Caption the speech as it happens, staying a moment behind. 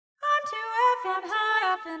I'm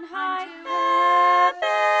high, up and high, up and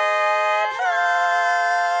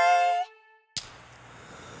high.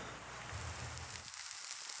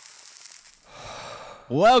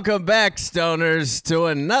 Welcome back, stoners, to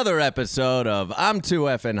another episode of I'm Too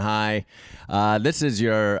Effin' High. This is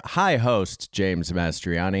your high host, James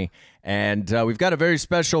Mastriani, and we've got a very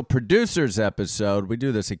special producers episode. We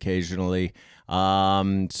do this occasionally.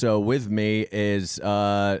 So with me is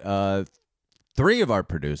three of our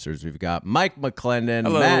producers. We've got Mike McClendon,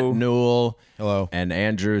 Hello. Matt Newell, Hello. and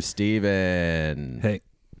Andrew Steven. Hey.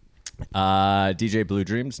 DJ Blue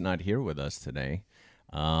Dream's not here with us today.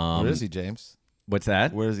 Where is he, James? What's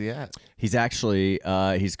that? Where is he at? He's actually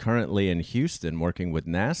he's currently in Houston working with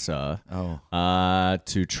NASA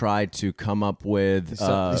to try to come up with He's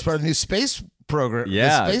part of the new space program.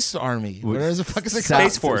 Yeah. The space army. Where is the fuck is it Sa-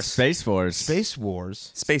 called? Space Force. Space Force. Space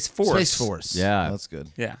Wars. Space Force. Space Force. Yeah. That's good.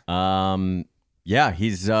 Yeah. Yeah,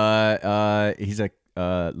 he's a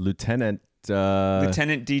lieutenant.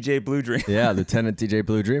 Lieutenant DJ Blue Dream. Yeah, Lieutenant DJ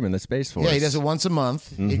Blue Dream in the Space Force. Yeah, he does it once a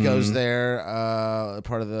month. He goes there,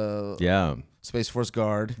 part of the Yeah, Space Force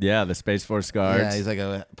Guard. yeah, the Space Force guards. Yeah, he's like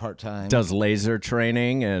a part-time. Does laser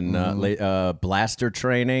training and blaster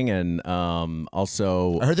training and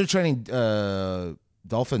also. I heard they're training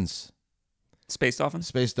dolphins, Space Dolphins.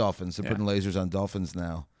 space dolphins. They're putting lasers on dolphins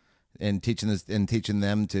now, and teaching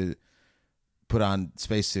them to put on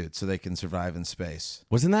spacesuits so they can survive in space.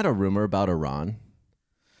 Wasn't that a rumor about Iran?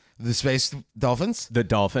 The space dolphins? The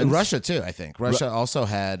dolphins, Russia too, I think. Russia also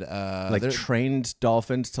had like their- trained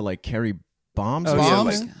dolphins to like carry bombs. Oh, or yeah,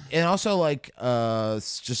 bombs, something? and also like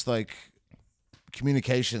it's just like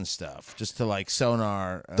communication stuff, just to like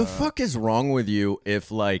sonar. The fuck is wrong with you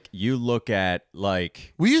if like you look at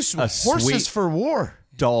like We use a horses sweet- for war.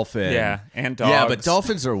 dolphin? Yeah, and dogs. Yeah, but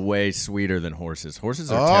dolphins are way sweeter than horses.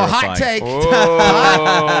 Horses are Oh, terrifying. hot take!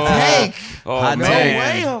 Oh, Take. oh Hot No take.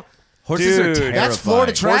 way! Horses are Dude. terrifying. That's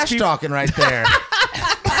Florida trash people- talking right there.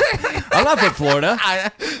 I love it, Florida.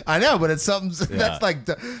 I know, but it's something that's like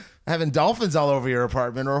having dolphins all over your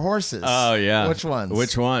apartment or horses. Oh yeah. Which ones?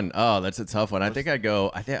 Which one? Oh, that's a tough one. I think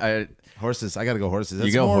I Horses. I gotta go horses.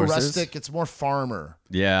 It's go more horses? rustic. It's more farmer.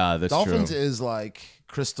 yeah, that's Dolphins true. is like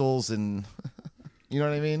crystals and you know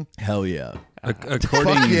what I mean? Hell yeah.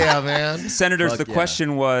 Fuck yeah, man. Senators, Fuck the yeah.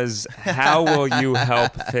 question was, how will you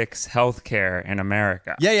help fix healthcare in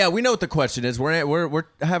America? Yeah, we know what the question is. We're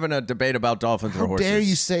having a debate about dolphins or How horses. dare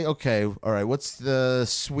you say, okay, all right, what's the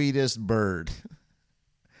sweetest bird?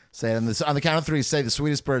 Say it on the count of three, say the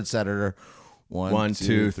sweetest bird, Senator. One,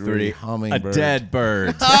 two, three. Hummingbird. A dead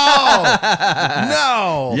bird. No!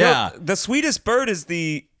 Yeah. The sweetest bird is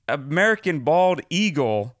the American bald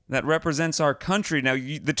eagle that represents our country. Now,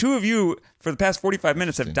 the two of you, for the past 45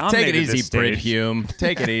 minutes, have dominated Take it easy, this Brit stage. Hume.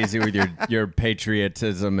 Take it easy with your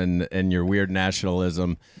patriotism and your weird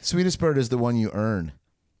nationalism. Sweetest bird is the one you earn.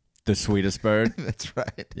 The sweetest bird. That's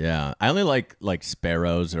right. Yeah, I only like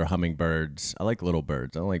sparrows or hummingbirds. I like little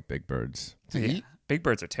birds. I don't like big birds. Yeah. Big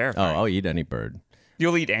birds are Oh, terrifying. I'll eat any bird.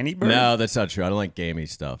 You'll eat any bird? No, that's not true. I don't like gamey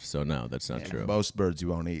stuff. So no, that's not true. Most birds you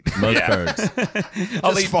won't eat. Most Yeah. birds.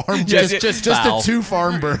 I'll Just eat farm, Yeah, just fowl. the two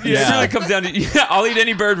farm birds. Yeah, it really comes down to I'll eat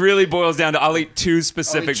any bird. Really boils down to I'll eat two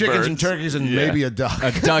specific Chickens birds. and turkeys and maybe a duck.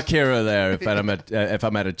 A duck here or there if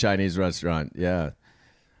I'm at a Chinese restaurant. Yeah.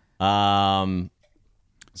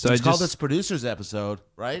 So it's called this producers episode,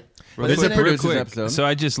 right? It's a What's it? producer's episode. So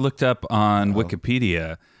I just looked up on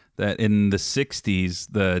Wikipedia that in the 60s,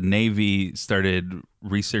 the Navy started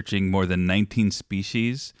researching more than 19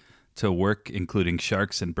 species to work, including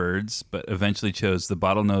sharks and birds, but eventually chose the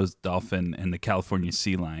bottlenose dolphin and the California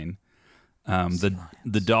sea lion.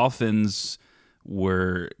 The dolphins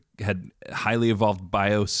had highly evolved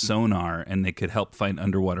biosonar, and they could help find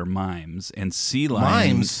underwater mimes. And sea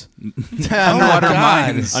lions, underwater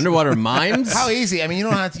mimes. Underwater mimes? How easy? I mean, you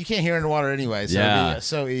can't hear underwater anyway. So Yeah. it'd be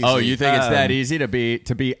so easy. Oh, you think it's that easy to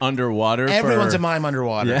be underwater? Everyone's for... a mime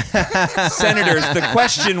underwater. Senators, the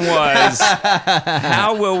question was,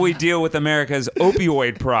 how will we deal with America's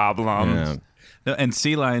opioid problem? Yeah. No, and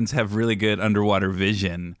sea lions have really good underwater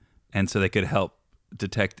vision, and so they could help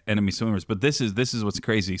detect enemy swimmers. But this is what's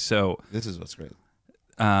crazy. So This is what's great.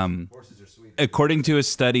 according to a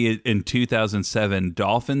study in 2007,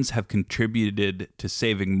 dolphins have contributed to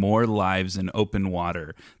saving more lives in open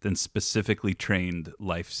water than specifically trained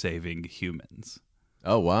life-saving humans,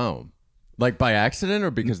 Oh wow. Like by accident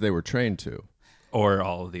or because they were trained to? or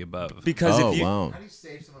all of the above. Because Oh if you, wow. do you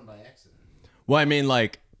save someone by accident? Well, I mean,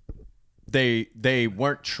 like they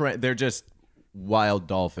weren't trained. They're just wild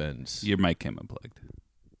dolphins. Your mic came unplugged.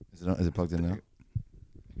 Is it plugged in now?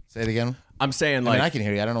 Say it again. I'm saying I like mean, I can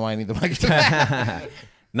hear you. I don't know why I need the mic.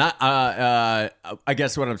 Not, I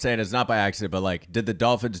guess what I'm saying is not by accident, but like, did the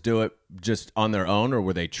dolphins do it just on their own, or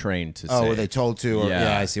were they trained to? Oh, say were they told to? Or, Yeah.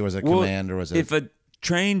 yeah, I see. Was it Well, command or was it? If a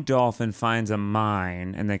trained dolphin finds a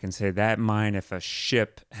mine and they can say that mine, if a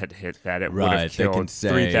ship had hit that, it would Right, have they can killed say-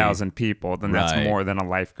 3,000 people, then Right. that's more than a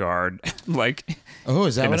lifeguard. Like, oh,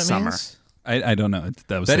 is that in what the it summer. means? I don't know.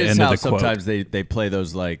 That was That the is end how of the quote. sometimes they play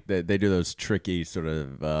those, like they do those tricky sort of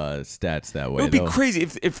stats that way. it would be though. crazy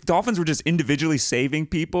if dolphins were just individually saving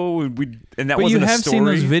people. And that But wasn't you a have story. seen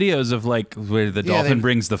those videos of like where the Yeah, dolphin they-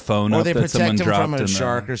 brings the phone Or up they that someone protect them dropped from in a the-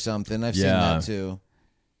 shark or something. I've seen Yeah. that too.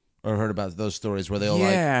 Or heard about those stories where they'll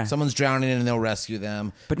Yeah. like someone's drowning and they'll rescue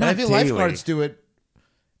them. But I not feel daily. lifeguards do it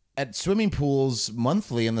at swimming pools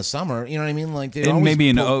monthly in the summer. You know what I mean? Like they And always maybe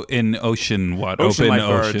in pull- in ocean water, ocean open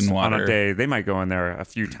lifeguards ocean water. on a day, they might go in there a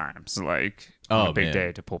few times, like on Oh, a big man.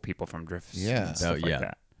 day to pull people from drifts. Yeah. and stuff That- like yeah.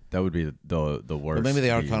 that. That would be the worst. But maybe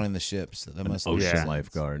they are the counting the ships. That must ocean Yeah.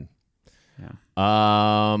 lifeguard.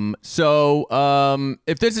 Yeah. So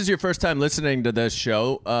if this is your first time listening to this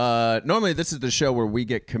show, normally this is the show where we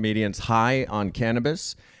get comedians high on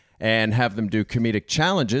cannabis and have them do comedic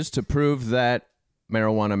challenges to prove that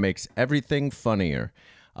marijuana makes everything funnier.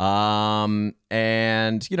 And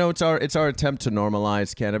you know, it's our attempt to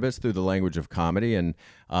normalize cannabis through the language of comedy. And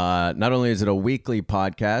not only is it a weekly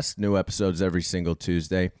podcast, new episodes every single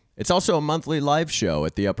Tuesday, it's also a monthly live show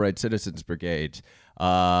at the Upright Citizens Brigade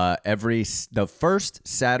the first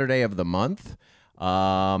Saturday of the month.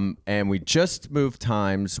 And we just moved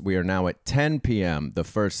times. We are now at 10 p.m. the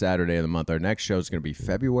first Saturday of the month. Our next show is going to be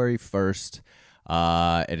February 1st.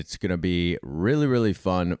 And it's going to be really, really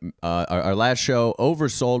fun. Our last show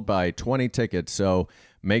oversold by 20 tickets. So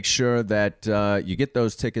make sure that you get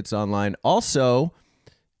those tickets online. Also,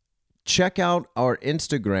 check out our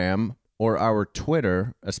Instagram or our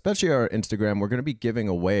Twitter, especially our Instagram. We're going to be giving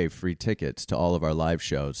away free tickets to all of our live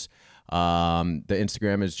shows. The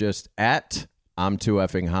Instagram is just at I'm Too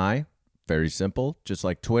Effing High. Very simple, just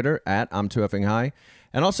like Twitter, at I'm Too Effing High.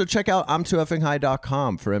 And also check out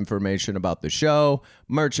I'mTooEffingHigh.com for information about the show,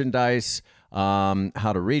 merchandise,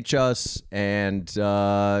 how to reach us, and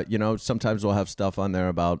you know, sometimes we'll have stuff on there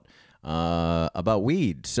about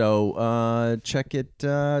weed. So check it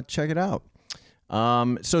out.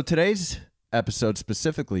 So today's episode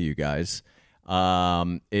specifically, you guys,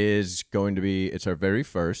 is going to be, it's our very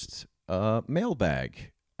first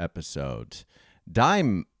mailbag episode.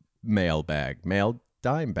 Dime mailbag, mail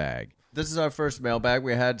dime bag. This is our first mailbag.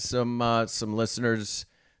 We had some listeners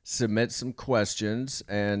submit some questions,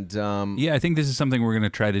 and Yeah, I think this is something we're going to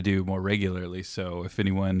try to do more regularly. So if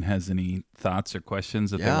anyone has any thoughts or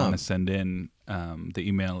questions that they Yeah. want to send in, the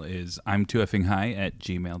email is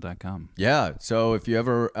imtooeffinghi@gmail.com. yeah. So if you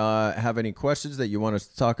ever have any questions that you want us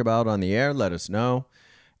to talk about on the air, let us know.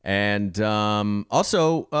 And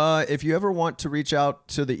also, if you ever want to reach out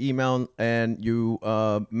to the email, and you,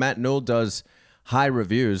 Matt Newell does high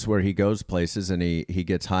reviews where he goes places and he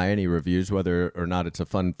gets high and he reviews whether or not it's a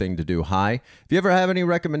fun thing to do high. If you ever have any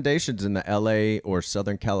recommendations in the LA or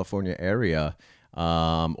Southern California area,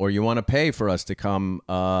 or you want to pay for us to come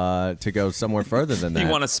to go somewhere further than that. You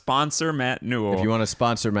want to sponsor Matt Newell? If you want to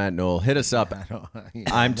sponsor Matt Newell, hit us up.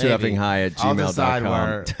 I'm too Maybe. effing high at I'll decide gmail.com.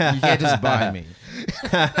 where- You can't just buy me.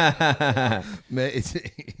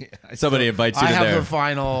 Somebody invites you I to have there. the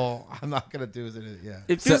final. I'm not gonna do it. Yeah.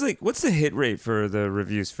 It feels like, what's the hit rate for the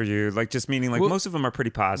reviews for you? Like, just meaning, like, most of them are pretty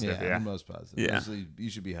positive. Yeah. The most positive. Yeah. Mostly, you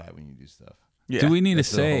should be high when you do stuff. Yeah. Do we need to That's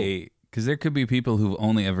the say, because there could be people who've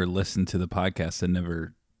only ever listened to the podcast and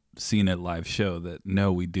never seen a live show, that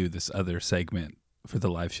know we do this other segment for the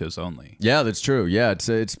live shows only? Yeah, that's true. Yeah,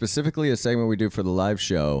 it's specifically a segment we do for the live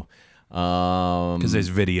show. Because there's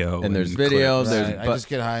video. and there's clips. video. Right. There's I just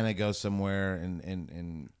get high and I go somewhere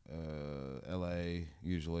in L.A.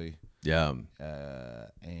 usually, yeah.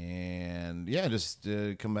 and yeah, just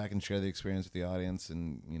come back and share the experience with the audience,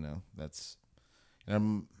 and you know and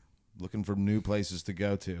I'm looking for new places to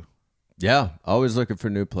go to. Yeah, always looking for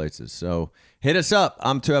new places. So hit us up.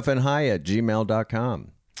 I'm 2FNHigh at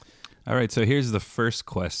gmail.com. All right, so here's the first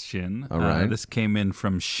question. All right. This came in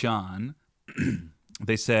from Sean.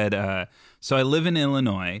 They said, so I live in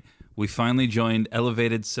Illinois. We finally joined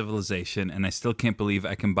Elevated Civilization, and I still can't believe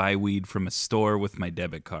I can buy weed from a store with my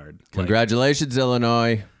debit card. Like, Congratulations,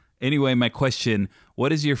 Illinois. anyway, my question,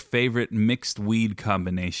 what is your favorite mixed weed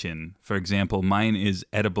combination? For example, mine is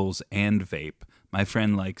edibles and vape. My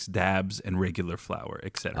friend likes dabs and regular flower,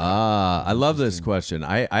 etc. I love this question.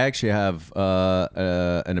 I actually have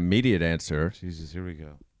an immediate answer. Jesus, here we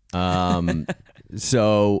go.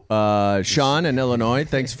 So, Sean in Illinois,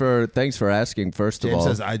 thanks for asking. First of James all,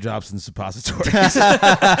 says eye drops and suppositories.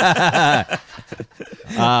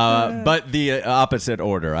 but the opposite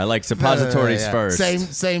order. I like suppositories Yeah. first.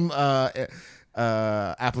 Same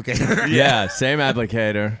applicator. Yeah, same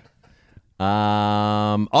applicator.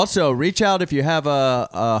 Also, reach out if you have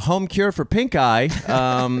a home cure for pink eye,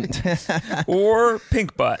 Or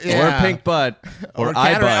pink butt. Yeah. or pink butt, or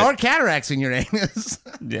eye or butt. cataracts in your anus.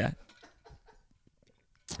 Yeah.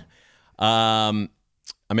 I'm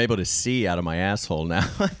able to see out of my asshole now,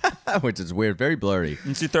 which is weird, very blurry.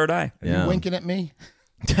 It's your third eye. Yeah. You winking at me?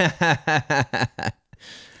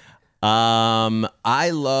 I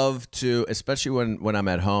love to, especially when I'm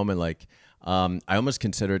at home and like, I almost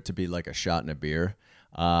consider it to be like a shot in a beer.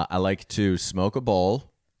 I like to smoke a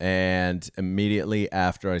bowl, and immediately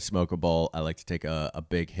after I smoke a bowl, I like to take a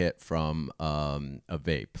big hit from a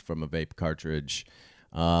vape cartridge.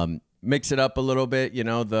 Mix it up a little bit, you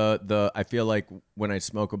know. I feel like when I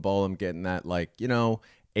smoke a bowl, I'm getting that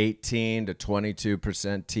 18 to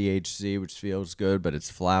 22% THC, which feels good, but it's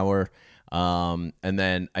flower. And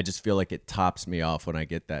then I just feel like it tops me off when I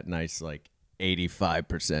get that nice 85%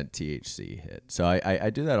 THC hit. So I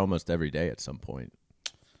do that almost every day at some point.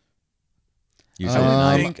 Usually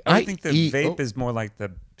at night. I think the vape is more like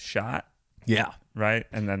the shot, Yeah, right?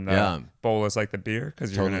 And then the bowl is like the beer because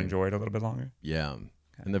you're Totally. going to enjoy it a little bit longer. yeah.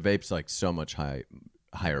 And the vape's so much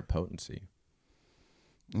higher potency.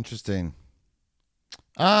 Interesting.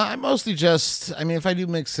 I mostly just, if I do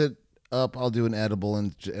mix it up, I'll do an edible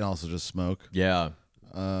and also just smoke. Yeah.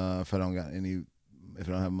 If I don't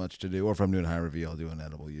have much to do, or if I'm doing high review, I'll do an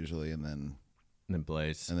edible usually, and then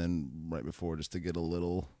Blaze. right before just to get a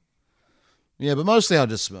little. Yeah, but mostly I'll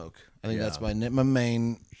just smoke. I think Yeah. that's my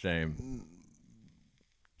main. Same.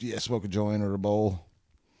 Yeah, smoke a joint or a bowl.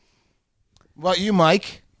 What about you,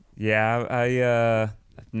 Mike? Yeah, I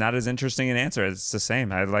not as interesting an answer. It's the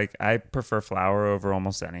same. I prefer flour over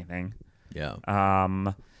almost anything. Yeah.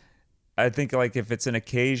 I think if it's an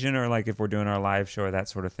occasion or if we're doing our live show or that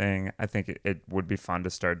sort of thing, I think it would be fun to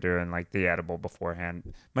start doing the edible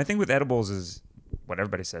beforehand. My thing with edibles is what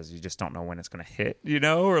everybody says, you just don't know when it's going to hit,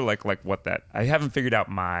 or what that, I haven't figured out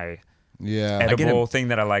my Yeah, edible thing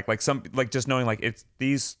that I like just knowing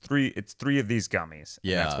it's three of these gummies.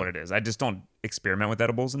 And Yeah. that's what it is. I just don't experiment with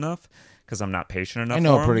edibles enough because I'm not patient enough. I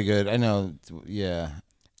know for 'em. pretty good. I know. Yeah.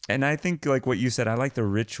 And I think what you said, I like the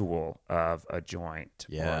ritual of a joint.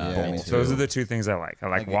 Yeah, or a Yeah, bowl. me Those too. are the two things I like. I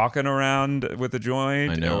like get- walking around with a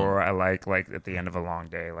joint, I know. or I like at the end of a long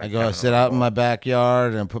day. I go sit out in my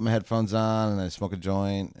backyard and I put my headphones on and I smoke a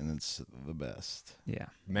joint, and it's the best. Yeah.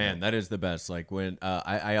 Man, that is the best. When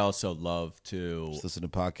I also love to Just listen to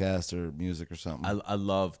podcasts or music or something. I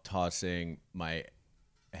love tossing my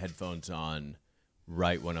headphones on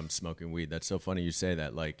right when I'm smoking weed. That's so funny you say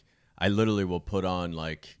that. I literally will put on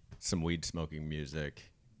some weed smoking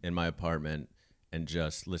music in my apartment and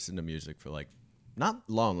just listen to music for not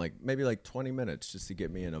long, maybe 20 minutes just to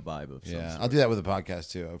get me in a vibe of some Yeah, sort. I'll do that with a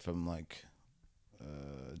podcast too. If I'm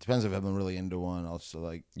it depends if I'm really into one. I'll just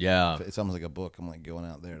Yeah. it's almost like a book. I'm going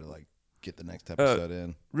out there to get the next episode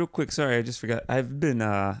in. Real quick, sorry, I just forgot. I've been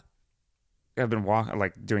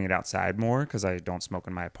walking, doing it outside more because I don't smoke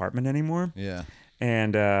in my apartment anymore. Yeah,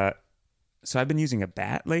 And so I've been using a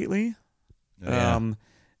bat lately. Yeah.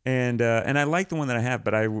 And I like the one that I have,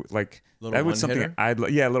 but Little that was something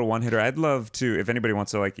one-hitter? a little one hitter. I'd love to, if anybody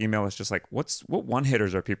wants to email us, just what one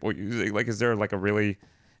hitters are people using? Is there a really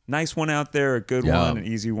nice one out there, a good Yeah. one, an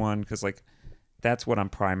easy one? Because that's what I'm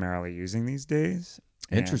primarily using these days.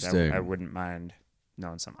 And Interesting. I wouldn't mind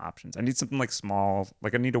knowing some options. I need something small, I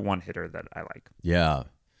need a one hitter that I like. Yeah.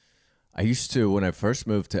 I used to, when I first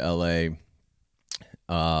moved to LA,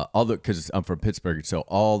 because I'm from Pittsburgh, so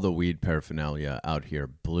all the weed paraphernalia out here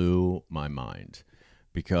blew my mind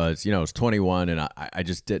because, I was 21 and I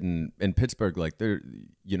just didn't, in Pittsburgh, there,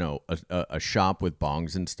 a shop with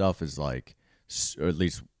bongs and stuff is or at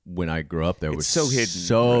least when I grew up there, was so hidden,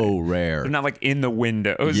 so rare. They're not in the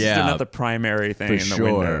windows. Yeah. They're not the primary thing For in the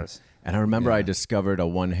sure. windows. And I remember I discovered a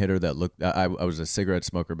one hitter that looked. I was a cigarette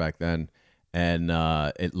smoker back then, and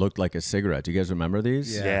it looked like a cigarette. Do you guys remember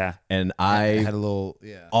these? Yeah. And I I had a little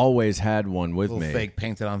always had one with little me. fake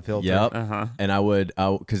painted on filter. Yep. Uh-huh. And I would,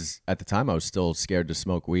 because at the time I was still scared to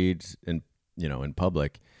smoke weed in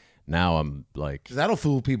public. Now I'm 'Cause that'll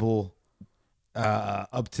fool people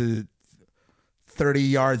up to 30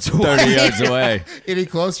 yards away. 30 yards away. Any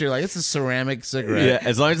closer, you're it's a ceramic cigarette. Yeah,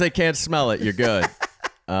 as long as they can't smell it, you're good.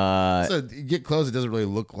 So you get close, it doesn't really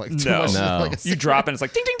look like too No. much. No. Like a You cigarette. drop it, it's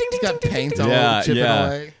like ding, ding, ding, It's ding, got ding, paint ding, all ding. Yeah, chipping yeah.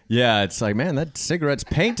 away. Yeah, it's like, man, that cigarette's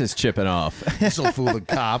paint is chipping off. This will fool the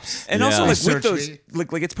cops. And also, Yeah. like Search with those, me.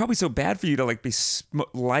 like it's probably so bad for you to like be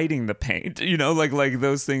lighting the paint. You know, like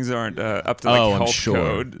those things aren't up to like Oh, I'm health sure.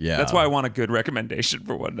 code. Yeah. That's why I want a good recommendation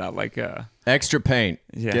for one, not like Extra paint.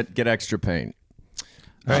 Yeah. Get extra paint.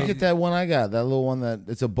 I get that one I got, that little one that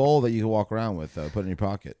it's a bowl that you can walk around with, put in your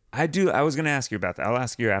pocket. I do. I was going to ask you about that. I'll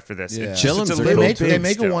ask you after this. Yeah. It's just- Chillums it's a are They little make big they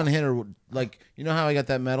make a still. one hitter, like you know how I got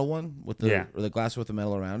that metal one with the Yeah. or the glass with the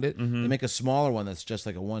metal around it. They make a smaller one that's just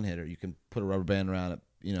like a one hitter. You can put a rubber band around it.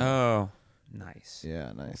 You know. Oh, nice.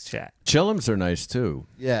 Yeah, nice. Chat. Chillums are nice too.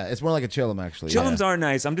 Yeah, it's more like a chillum actually. Chillums yeah. are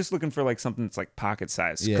nice. I'm just looking for like something that's like pocket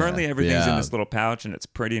size. Yeah. Currently, everything's Yeah. in this little pouch, and it's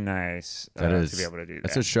pretty nice That is to be able to do that.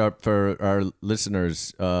 That's a sharp for our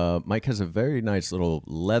listeners. Mike has a very nice little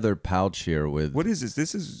leather pouch here with What is this?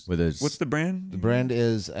 This is with his what's the brand? The brand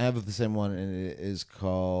is I have the same one, and it is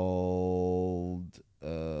called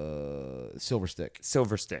Silver Stick.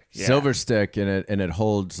 Silver Stick. Yeah. silver stick in it, and it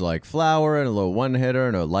holds like flour and a little one hitter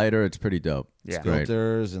and a lighter. It's pretty dope. It's Yeah. great.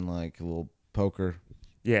 Filters and like a little poker.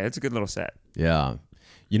 Yeah, it's a good little set. Yeah.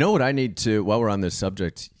 You know what I need to, while we're on this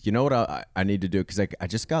subject, you know what I need to do? Because I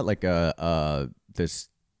just got like this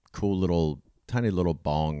cool little, tiny little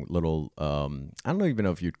bong, little, I don't even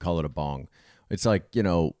know if you'd call it a bong. It's like,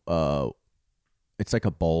 it's like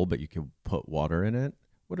a bowl, but you can put water in it.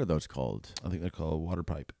 What are those called? I think they're called water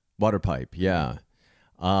pipe. Water pipe, yeah.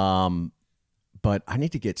 But I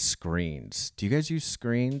need to get screens. Do you guys use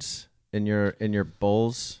screens in your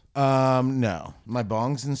bowls? No, my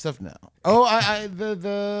bongs and stuff. No. Oh,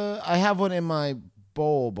 I have one in my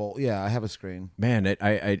bowl. Yeah, I have a screen. Man,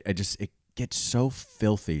 I just it gets so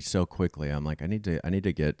filthy so quickly. I'm like, I need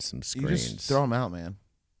to get some You screens. just throw them out, man.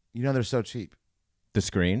 You know they're so cheap. The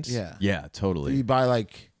screens? Yeah. Yeah, totally. You buy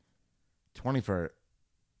like 20 for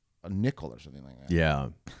a nickel or something like that. Yeah.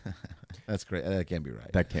 That's great. That can't be right.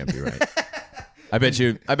 That can't be right. I bet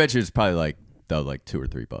you it's probably like $2 or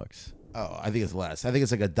 $3. Oh, I think it's less. I think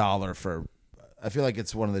it's like $1 for. I feel like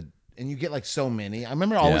it's one of the, and you get like so many. I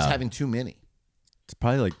remember always Yeah. having too many. It's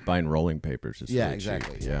probably like buying rolling papers. It's Yeah, really cheap.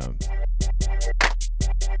 exactly. Yeah.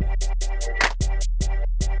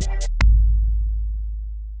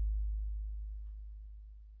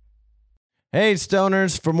 Hey,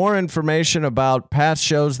 Stoners, for more information about past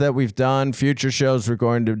shows that we've done, future shows we're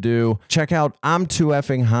going to do, check out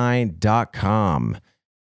I'm2effing.com.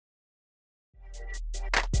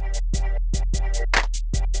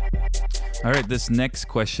 All right, this next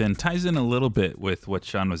question ties in a little bit with what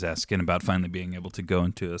Sean was asking about finally being able to go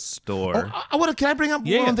into a store. Can I bring up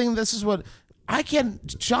Yeah. one thing? This is what I can,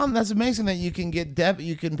 Sean. That's amazing that you can get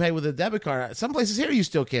you can pay with a debit card. Some places here you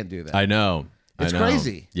still can't do that. I know. It's I know.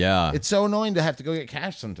 crazy. Yeah. It's so annoying to have to go get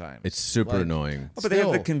cash sometimes. It's super Like- annoying. Oh, but they have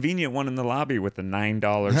the Still. convenient one in the lobby with the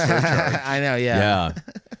 $9 surcharge. I know. Yeah. Yeah.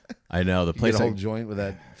 I know. The You place get a whole I, joint with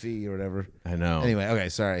that fee or whatever. I know. Anyway, okay,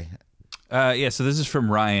 sorry. Yeah, so this is from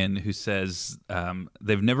Ryan, who says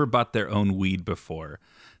they've never bought their own weed before.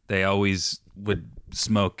 They always would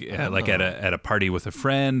smoke like at a party with a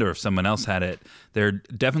friend, or if someone else had it. They're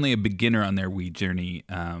definitely a beginner on their weed journey,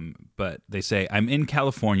 but they say, I'm in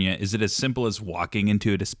California. Is it as simple as walking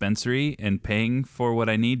into a dispensary and paying for what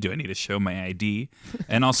I need? Do I need to show my ID?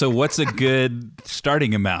 And also, what's a good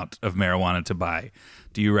starting amount of marijuana to buy?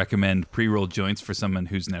 Do you recommend pre-rolled joints for someone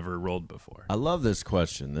who's never rolled before? I love this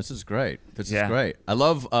question. This is great. This Yeah. is great. I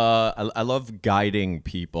love I love guiding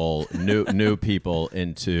people, new people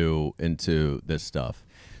into this stuff.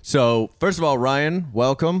 So first of all, Ryan,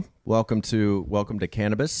 welcome to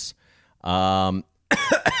cannabis. I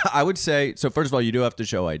would say so. First of all, you do have to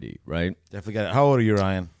show ID, right? Definitely got it. How old are you,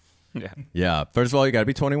 Ryan? Yeah. Yeah. First of all, you got to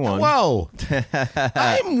be 21. Whoa.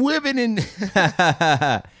 I'm living in.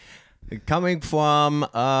 Coming from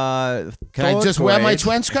Can I just wear my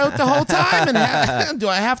trench coat the whole time? And do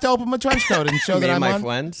I have to open my trench coat and show Me that and I'm my on?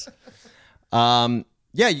 friends.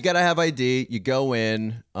 Yeah, you got to have ID. You go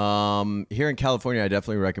in. Here in California, I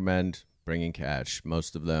definitely recommend bringing cash.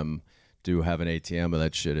 Most of them do have an ATM, but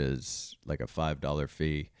that shit is like a $5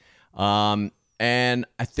 fee. And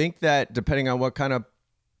I think that depending on what kind of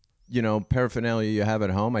paraphernalia you have at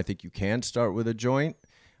home, I think you can start with a joint.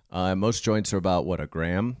 Most joints are about a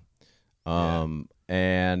gram.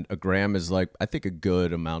 And a gram is like, I think, a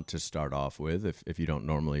good amount to start off with if you don't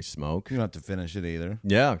normally smoke. You don't have to finish it either.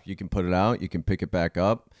 Yeah, you can put it out. You can pick it back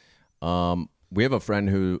up. We have a friend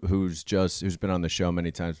who's been on the show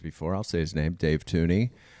many times before. I'll say his name, Dave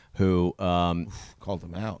Tooney, who Called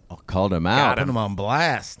him out. called him out. Put him on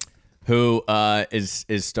blast. who is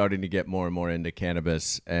starting to get more and more into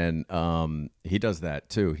cannabis, and he does that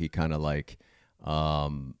too. He kind of like,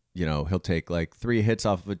 he'll take like 3 hits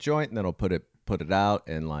off of a joint, and then he'll put it out,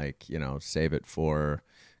 and like save it for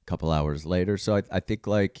a couple hours later. So I think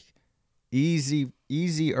like easy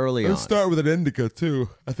early on. Let's start with an indica too.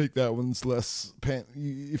 I think that one's less pain.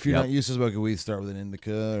 If you're not used to smoking weed, start with an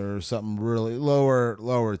indica or something really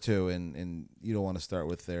lower too, and you don't want to start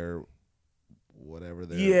with their whatever.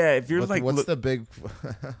 Yeah, if you're what's the big,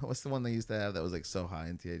 what's the one they used to have that was like so high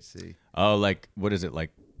in THC? Oh, like what is it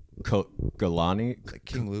like? Galani, Like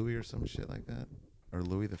King Louis or some shit like that, or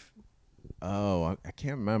Louis the. Oh, I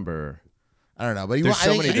can't remember. I don't know, but There's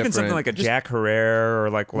so many even something like a Jack Herrera or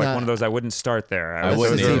like one of those. I wouldn't start there. I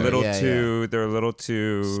wouldn't They're a either. little Yeah, too. They're a little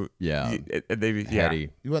too. Heady.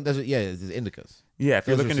 You want those? Yeah, it's indicas. Yeah, if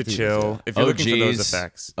you're Those are looking to sativas, chill, yeah. if you're looking for those OGs.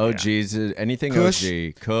 effects. OGs, anything Kush.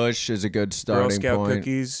 OG. Kush is a good Girl starting Scout point.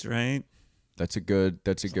 cookies, right? That's a good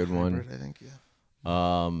one. Hybrid, I think.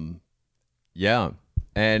 Yeah. Yeah,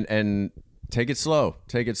 and take it slow.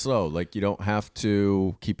 Take it slow. Like you don't have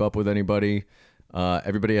to keep up with anybody.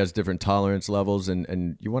 Everybody has different tolerance levels,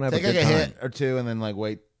 and you want to have Take a like good a time. hit or two, and then like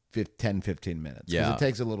wait 10, 15 minutes. 'Cause Yeah. it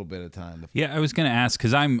takes a little bit of time. Yeah, I was gonna ask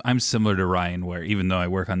because I'm similar to Ryan, where even though I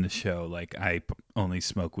work on the show, like I only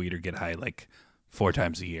smoke weed or get high like 4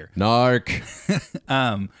 times a year. Narc.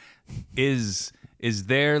 Is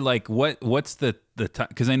there like what's the time?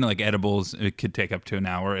 Because I know like edibles, it could take up to an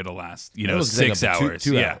hour. It'll last Those can take 6 up to hours.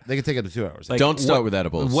 two yeah, hours. They can take up to 2 hours. Like, Don't start with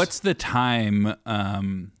edibles. What's the time?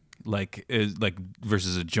 Like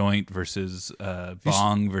versus a joint versus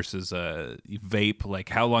bong versus a vape. Like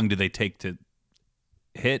how long do they take to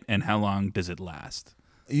hit, and how long does it last?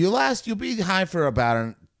 You'll be high for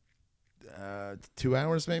about 2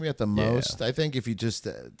 hours, maybe at the most. I think if you just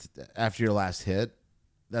after your last hit,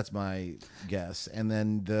 that's my guess. And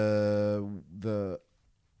then the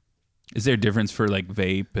Is there a difference for like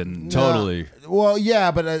vape and Totally. well,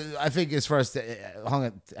 yeah, but I think as far as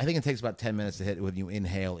I think it takes about 10 minutes to hit when you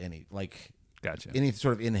inhale Gotcha. any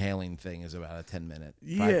sort of inhaling thing is about a 10-minute,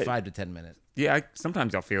 Yeah. 5 to 10 minutes. Yeah,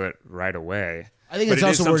 sometimes I'll feel it right away. I think But it's it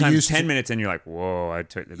is also we're sometimes used 10 to. minutes and you're like, whoa,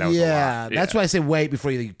 that was a lot. Yeah, that's why I say wait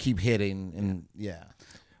before you keep hitting, and yeah.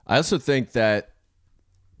 I also think that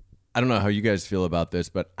I don't know how you guys feel about this,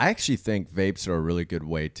 but I actually think vapes are a really good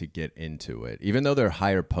way to get into it, even though they're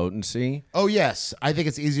higher potency. Oh yes, I think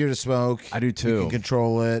it's easier to smoke. I do You too. can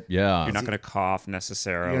control it. Yeah. You're not going to cough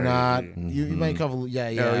necessarily. You're not. Mm-hmm. You might cough. Yeah.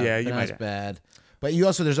 yeah, you but not might. as bad. But you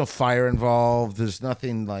also there's no fire involved. There's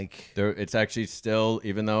nothing like. It's actually still,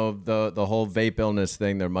 even though the whole vape illness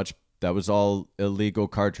thing, that was all illegal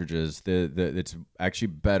cartridges. It's actually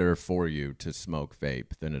better for you to smoke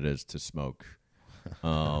vape than it is to smoke.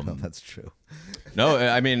 No, that's true. No,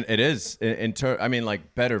 I mean it is. I mean,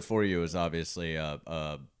 like better for you is obviously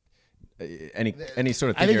any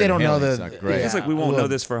sort of thing. I think you're they don't know inhaling is the- not great. It feels like we Yeah, won't well, know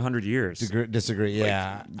this for 100 years. Disagree.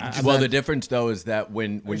 Yeah. Well, the difference though is that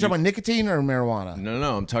when you talking about nicotine or marijuana?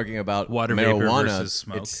 No, I'm talking about Water vapor marijuana. versus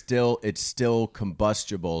smoke. It's still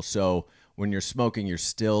combustible. So when you're smoking, you're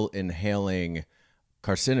still inhaling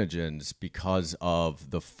carcinogens because of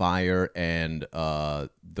the fire and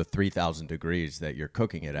the 3,000 degrees that you're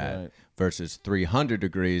cooking it at Right. versus 300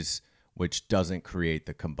 degrees, which doesn't create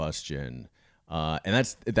the combustion. And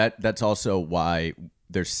that's also why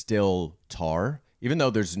there's still tar, even though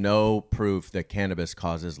there's no proof that cannabis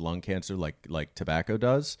causes lung cancer like tobacco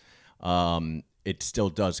does. It still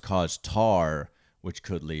does cause tar, which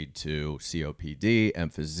could lead to COPD,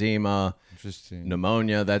 emphysema, Interesting.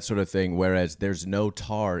 pneumonia, that sort of thing. Whereas there's no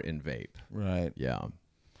tar in vape. Right. Yeah.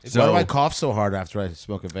 Why do I cough so hard after I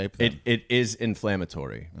smoke a vape? Then? It is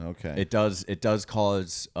inflammatory. Okay. It does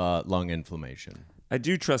cause lung inflammation. I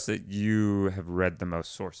do trust that you have read the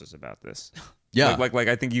most sources about this. Yeah. like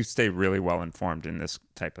I think you stay really well informed in this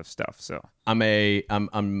type of stuff. So I'm a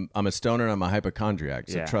stoner and I'm a hypochondriac.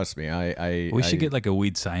 So Yeah. trust me, We should get like a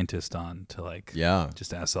weed scientist on to like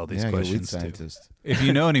just ask all these yeah, questions weed too. scientist. If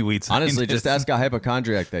you know any weed scientists, honestly just ask a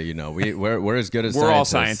hypochondriac that you know. We're as good as we're all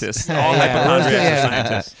scientists. scientists. All hypochondriacs are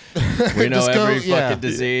scientists. We know Just go- every yeah. fucking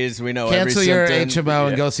disease. We know Cancel every your symptom. HMO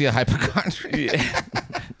and go see a hypochondriac.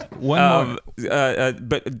 One more.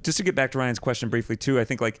 But just to get back to Ryan's question briefly too, I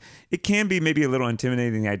think like it can be maybe a little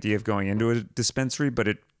intimidating the idea of going into a dispensary, but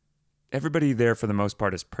everybody there for the most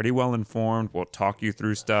part is pretty well informed. Will talk you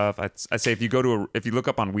through stuff. I say if you look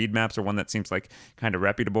up on Weed Maps or one that seems like kind of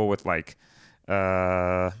reputable with like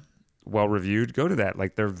well reviewed, go to that.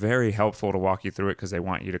 Like they're very helpful to walk you through it because they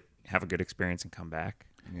want you to have a good experience and come back.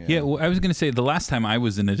 Yeah, well, I was going to say the last time I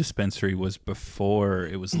was in a dispensary was before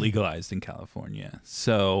it was legalized in California.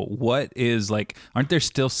 So, what is like? Aren't there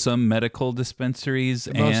still some medical dispensaries?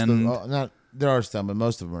 There are some, but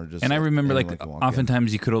most of them are just. And I remember, anyone like, can walk in.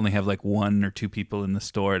 oftentimes you could only have like 1 or 2 people in the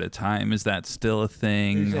store at a time. Is that still a They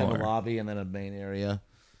thing? usually have a Or lobby and then a main area,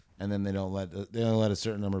 and then they don't let a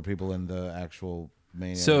certain number of people in the actual main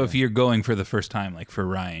area. so if you're going for the first time, like for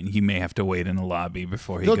Ryan, he may have to wait in the lobby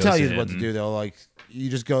before he they'll goes tell you in. what to do. They'll like you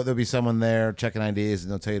just go. There'll be someone there checking IDs,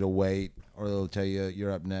 and they'll tell you to wait, or they'll tell you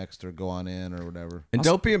you're up next, or go on in, or whatever. And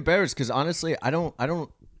don't be embarrassed, because honestly, I don't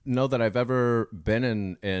know that I've ever been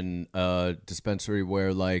in a dispensary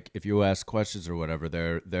where, like, if you ask questions or whatever,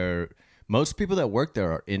 they're most people that work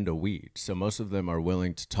there are into weed, so most of them are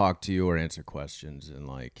willing to talk to you or answer questions. And,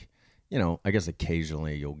 like, you know, I guess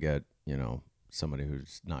occasionally you'll get, you know, somebody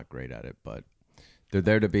who's not great at it, but they're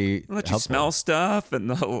there to be Let you helpful. smell stuff, and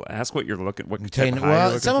they'll ask what you're looking. What type Saying, of high you're well,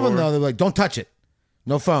 looking some of them for. though, they're like, "Don't touch it,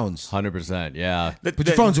 no phones, 100%. Yeah, put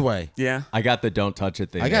your phones away." Yeah. I got the don't touch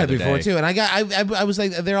it thing. I got it the other before day. too, and I was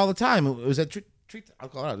like there all the time. It was at Tree. I'll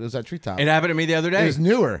call it out. It was at Treetop. It happened to me the other day. It was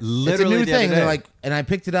newer. Literally it's a new the other thing. And they're day. like, and I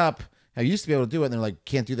picked it up. I used to be able to do it, and they're like,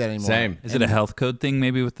 can't do that anymore. Same. Is it a health code thing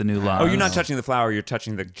maybe with the new law? Oh, you're not touching the flower. You're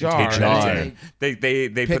touching the Jar. container. Jar. They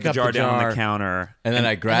Pick put the up jar the down on jar. the counter. And then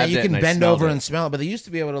I And grabbed then you it can and I bend smelled over it. and smell it, but they used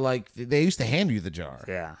to be able to they used to hand you the jar.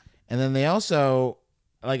 Yeah. And then they also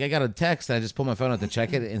I got a text and I just pulled my phone out to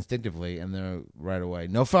check it instinctively, and they're right away.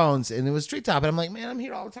 No phones, and it was Treetop, and I'm like, man, I'm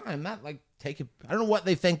here all the time. I'm not like taking. I don't know what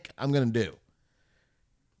they think I'm gonna do.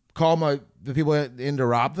 Call the people in to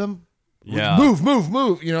rob them. Yeah. Move.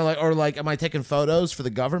 You know, am I taking photos for the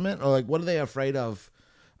government, or like what are they afraid of?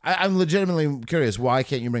 I'm legitimately curious. Why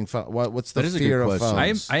can't you bring phone? What's the That is a good fear of question.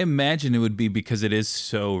 phones? I imagine it would be because it is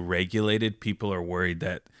so regulated. People are worried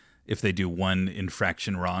that if they do one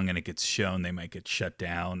infraction wrong and it gets shown, they might get shut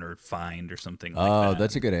down or fined or something like that. Oh,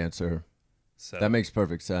 that's a good answer. So, That makes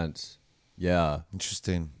perfect sense. Yeah.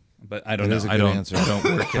 Interesting. but I don't That know. is a I good don't. answer. I don't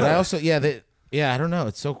work But I also I don't know.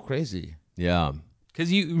 It's so crazy. Yeah.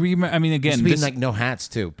 because you remember. I mean, Used again, to be this, like no hats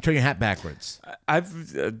too. Turn your hat backwards. I've,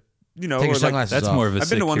 you know, Take your or, like, sunglasses that's off. more of a I've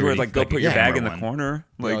been to ones where like go put your bag in the one. corner,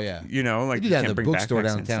 like yeah. you know, like They do you that at can't the bring bookstore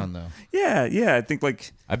backpacks in. downtown though. Yeah. I think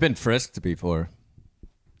like I've been frisked before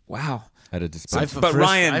wow. at a dispensary. But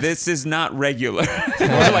Ryan, this is not regular.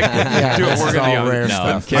 We're like do this it. We're is gonna be all on rare it. No,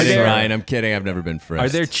 I'm stuff. kidding, there- Ryan. I'm kidding. I've never been frisked. Are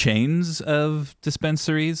there chains of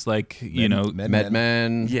dispensaries like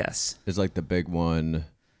MedMen Yes, is like the big one.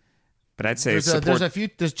 but I'd say There's support. a few.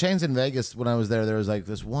 There's chains in Vegas. When I was there, there was like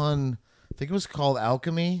this one. I think it was called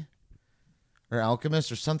Alchemy, or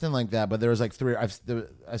Alchemist, or something like that. But there was like three.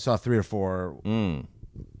 I saw 3 or 4,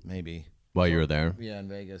 maybe. While you were there. Yeah, in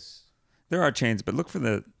Vegas. There are chains, but look for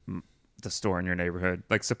the store in your neighborhood.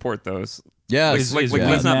 Like support those. Yeah. Like- it's- like- yeah.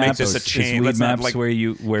 let's not make Maps- this a is chain. Weed Let's not, Maps like, where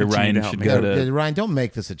continue Ryan to help should me. go Yeah, to. Ryan, don't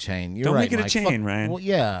make this a chain. You're Don't right, make it a Mike. chain, Fuck- Ryan. Well,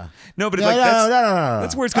 yeah. No, but No, like no, that's no.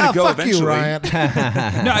 that's where it's gonna go fuck eventually. you, Ryan.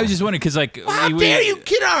 No, I was just wondering because like How dare you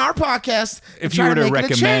get on our podcast? and If you try were to make it a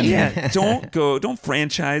recommend- chain? Yeah, don't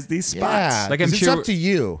franchise these spots. Yeah, Like, I'm 'cause it's sure- up to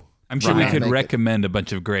you. I'm sure we Ryan. could Make it. recommend a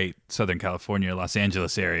bunch of great Southern California, Los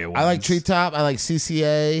Angeles area ones. I like Treetop. I like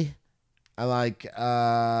CCA. I like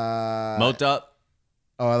Mota.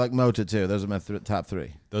 I like Mota too. Those are my top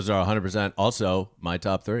 3. Those are 100% also my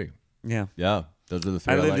top 3. Yeah. Yeah. Those are the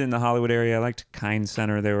 3 I lived like. in the Hollywood area. I liked Kind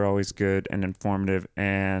Center. They were always good and informative.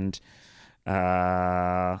 And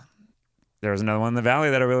there was another one in the Valley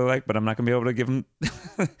that I really liked, but I'm not going to be able to give them.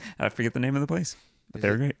 I forget the name of the place, but they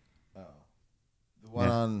were great. The one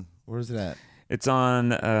on where is it at? It's on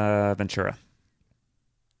Ventura,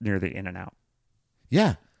 near the In-N-Out.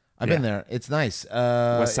 Yeah, I've been Yeah. there. It's nice.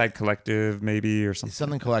 West Side Collective, maybe, or It's something.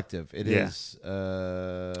 something collective. It Yeah. is.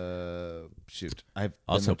 Shoot, I've been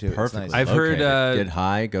Also there too. It's perfectly nice. I've heard, located. Get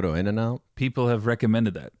high, go to In-N-Out. people have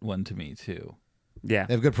recommended that one to me too. Yeah.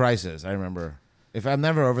 They have good prices. I remember. If I'm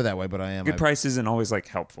never over that way, but I am. Good prices and always like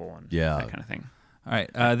helpful and Yeah. that kind of thing. All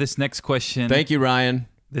right, this next question. Thank you, Ryan.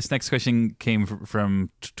 This next question came from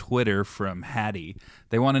Twitter from Hattie.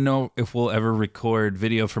 They want to know if we'll ever record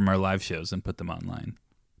video from our live shows and put them online.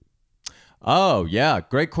 Oh, yeah.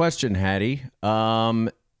 Great question, Hattie.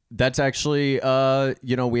 That's actually,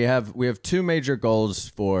 we have 2 major goals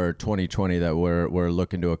for 2020 that we're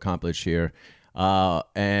looking to accomplish here.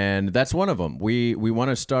 And that's one of them. We want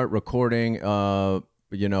to start recording, on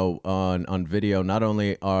video, not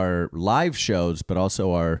only our live shows, but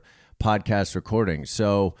also our podcast recordings.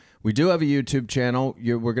 So we do have a YouTube channel.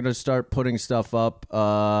 We're going to start putting stuff up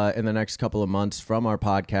in the next couple of months from our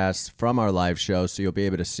podcasts, from our live shows. So you'll be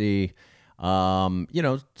able to see, some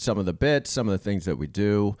of the bits, some of the things that we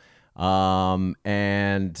do.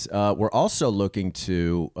 And we're also looking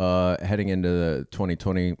to heading into the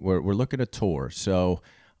 2020. We're looking to tour. So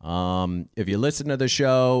if you listen to the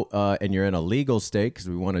show and you're in a legal state, because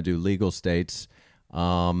we want to do legal states,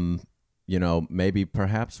 maybe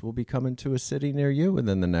perhaps we'll be coming to a city near you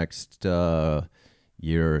within the next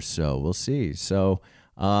year or so. We'll see. So,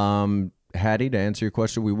 Hattie, to answer your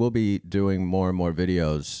question, we will be doing more and more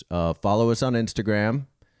videos. Follow us on Instagram.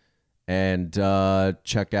 And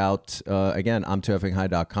check out, again,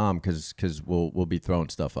 I'm2effingHigh.com because we'll be throwing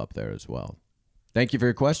stuff up there as well. Thank you for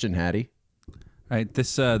your question, Hattie. All right,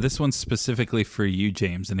 this one's specifically for you,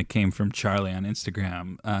 James, and it came from Charlie on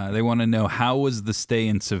Instagram. They want to know, how was the stay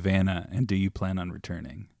in Savannah, and do you plan on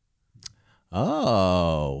returning?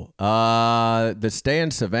 Oh, the stay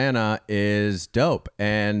in Savannah is dope.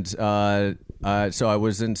 And so I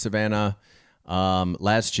was in Savannah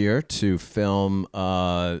last year to film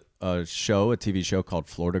a TV show called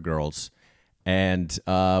Florida Girls. And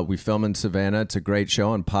we film in Savannah. It's a great show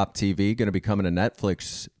on Pop TV, going to be coming to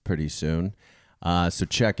Netflix pretty soon. So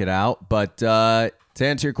check it out. But to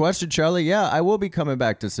answer your question, Charlie, yeah, I will be coming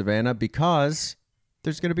back to Savannah because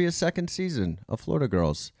there's going to be a second season of Florida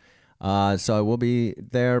Girls. So I will be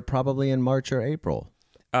there probably in March or April.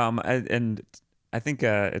 And I think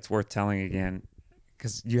it's worth telling again,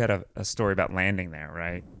 because you had a story about landing there,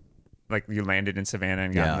 right? Like you landed in Savannah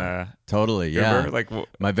and got in the totally, river? yeah. Like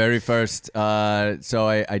my very first. So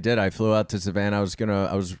I did. I flew out to Savannah. I was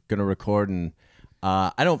gonna record, and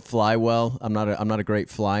I don't fly well. I'm not a great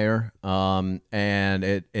flyer. And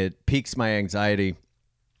it piques my anxiety,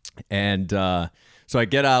 and so I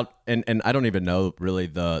get out, and I don't even know really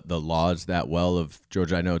the laws that well of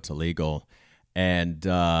Georgia. I know it's illegal, and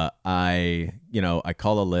I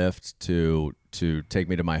call a Lyft to take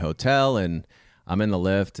me to my hotel, and I'm in the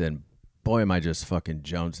Lyft, and boy, am I just fucking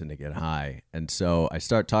jonesing to get high. And so I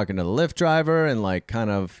start talking to the Lyft driver, and like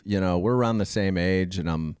kind of, we're around the same age, and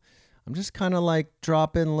I'm just kind of like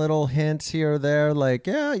dropping little hints here or there, like,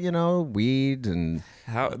 yeah, weed and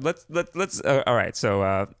let's all right. So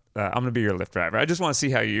I'm gonna be your Lyft driver. I just want to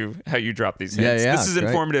see how you drop these hints. Yeah, this is great.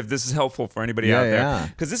 Informative. This is helpful for anybody out there. Yeah.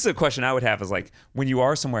 Because this is a question I would have is like, when you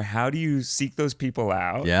are somewhere, how do you seek those people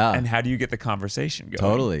out? Yeah. And how do you get the conversation going?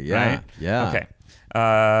 Totally. Yeah. Right? Yeah. Okay.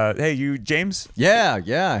 Hey, you, James? Yeah.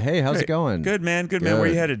 Hey, how's Great. it going? Good, man. Good, man. Where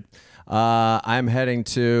you headed? I'm heading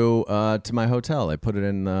to my hotel. I put it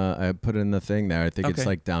in the thing there. I think it's Okay.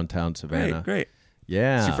 like downtown Savannah. Great.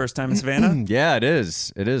 Yeah. It's your first time in Savannah? Yeah, it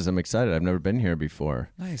is. I'm excited. I've never been here before.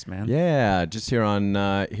 Nice, man. Yeah, just here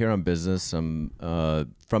on business. I'm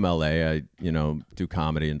from LA. I do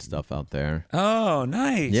comedy and stuff out there. Oh,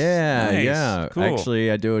 nice. Yeah, Nice. yeah. Cool.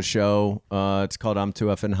 Actually, I do a show. It's called I'm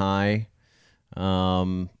 2effing High.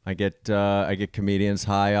 I get comedians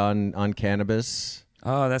high on cannabis.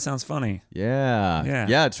 Oh, that sounds funny. Yeah.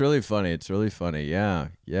 Yeah. It's really funny. Yeah.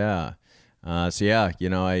 So yeah,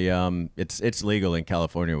 it's legal in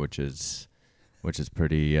California, which is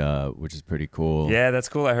pretty cool. Yeah, that's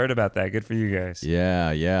cool. I heard about that. Good for you guys.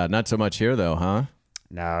 Yeah. Not so much here though, huh?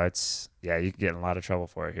 No, you can get in a lot of trouble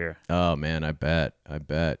for it here. Oh man, I bet.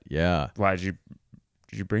 Yeah. Why did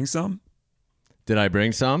you bring some? Did I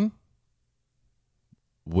bring some?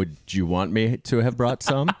 Would you want me to have brought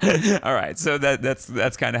some? All right, so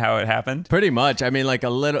that's kind of how it happened. Pretty much. I mean, like a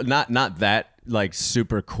little, not that like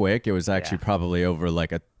super quick. It was actually probably over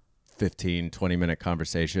like a 15, 20-minute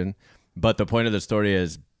conversation. But the point of the story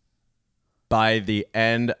is, by the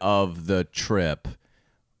end of the trip,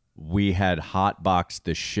 we had hotboxed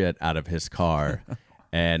the shit out of his car,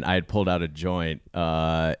 and I had pulled out a joint,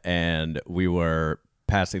 and we were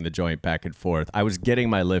passing the joint back and forth. I was getting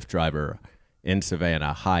my Lyft driver in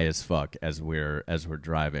Savannah high as fuck as we're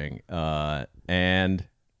driving, and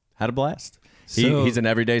had a blast. He's an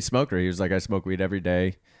everyday smoker. He was like, I smoke weed every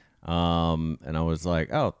day, and I was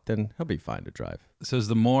like, oh, then he'll be fine to drive. So is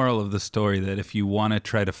the moral of the story that if you want to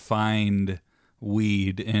try to find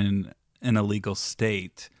weed in an illegal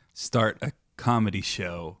state, start a comedy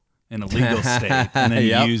show in a legal state, and then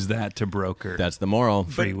Yep. use that to broker. That's the moral.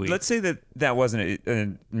 free But weed. let's say that wasn't it.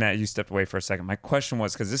 And Matt, you stepped away for a second. My question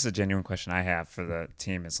was, because this is a genuine question I have for the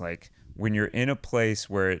team, is like, when you're in a place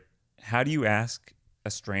where, how do you ask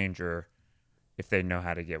a stranger if they know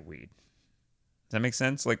how to get weed? Does that make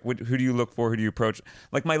sense? Like, who do you look for? Who do you approach?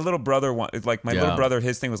 Like my little brother, little brother,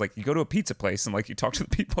 his thing was like, you go to a pizza place and like you talk to the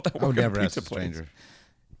people that I would work at a never ask pizza a place. stranger.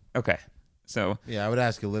 Okay, so Yeah, I would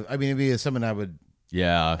ask a live. I mean, it'd be someone I would.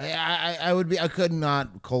 Yeah. I would be. I could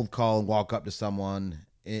not cold call and walk up to someone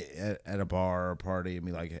at a bar or a party and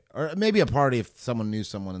be like, or maybe a party if someone knew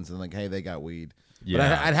someone and said like, hey, they got weed. Yeah.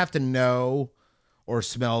 But I'd have to know or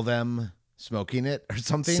smell them smoking it or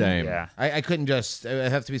something. Same. Yeah. I couldn't just.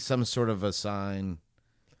 It have to be some sort of a sign.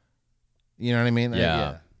 You know what I mean?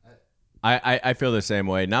 Yeah. I feel the same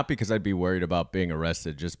way. Not because I'd be worried about being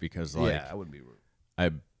arrested, just because like Yeah, I wouldn't be.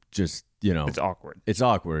 I just It's awkward. It's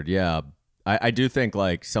awkward. Yeah. I do think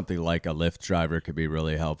like something like a Lyft driver could be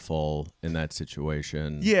really helpful in that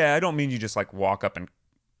situation. Yeah, I don't mean you just like walk up and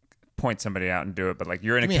point somebody out and do it, but like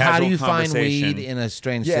you're in I a mean, casual how do you find conversation. weed in a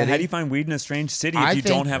strange Yeah, city? how do you find weed in a strange city if I you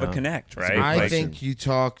think- don't have a connect, right? I Like, think you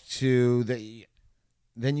talk to the.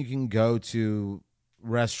 Then you can go to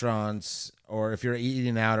restaurants, or if you're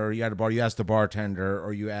eating out or you're at a bar, you ask the bartender,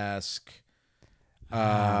 or you ask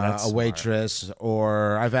that's a smart. waitress,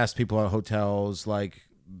 or I've asked people at hotels, like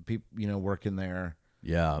people working there.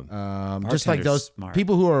 Yeah. Just like Bartender's those smart.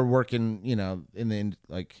 people who are working, in the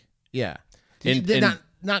yeah, they're In-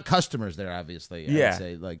 not customers there, obviously. I Yeah. would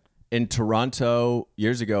say like In Toronto,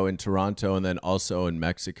 years ago in Toronto, and then also in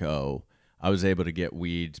Mexico, I was able to get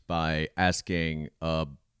weed by asking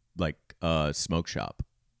like a smoke shop,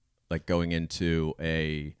 like going into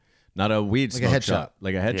not a weed Like a smoke head shop, shop.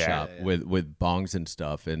 like a head Yeah. shop with bongs and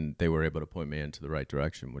stuff, and they were able to point me into the right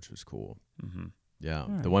direction, which was cool. Mm-hmm. Yeah,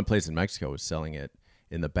 the one place in Mexico was selling it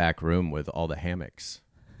in the back room with all the hammocks.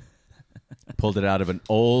 Pulled it out of an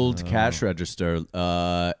old cash register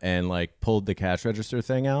and like pulled the cash register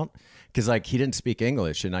thing out because like he didn't speak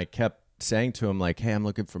English, and I kept saying to him like, "Hey, I'm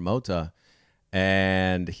looking for mota,"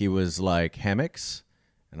 and he was like, "Hammocks,"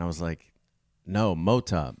 and I was like, "No,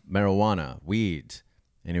 mota, marijuana, weed,"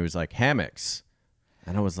 and he was like, "Hammocks,"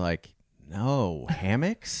 and I was like, "No,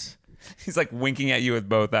 hammocks." he's like winking at you with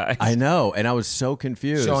both eyes. I know, and I was so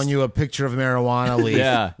confused. showing you a picture of a marijuana leaf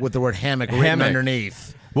Yeah. with the word hammock written Hammock.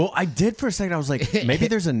 underneath. Well, I did for a second. I was like, maybe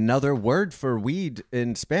there's another word for weed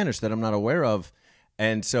in Spanish that I'm not aware of.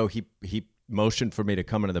 And so he motioned for me to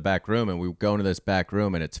come into the back room, and we go into this back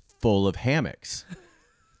room, and it's full of hammocks.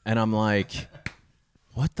 And I'm like,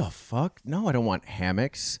 what the fuck? No, I don't want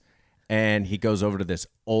hammocks. And he goes over to this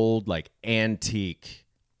old, like, antique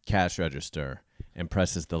cash register and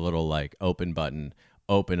presses the little, like, open button,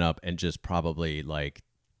 open up, and just probably, like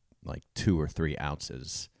 2 or 3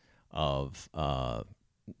 ounces of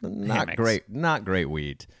not Hammocks. great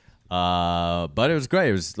weed, but it was great.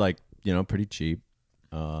 It was like pretty cheap.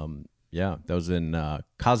 Yeah, that was in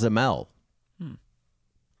Cozumel.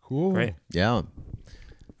 Cool. Great. Yeah, All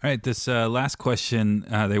right, this last question,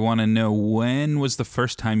 they want to know, when was the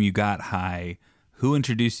first time you got high? Who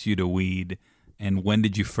introduced you to weed? And when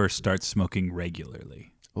did you first start smoking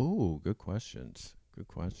regularly? ooh, good questions. Good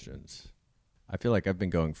questions. I feel like I've been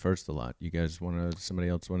going first a lot. You guys somebody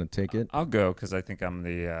else want to take it? I'll go because I think I'm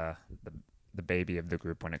the baby of the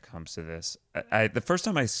group when it comes to this. The first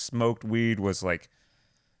time I smoked weed was like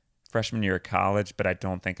freshman year of college, but I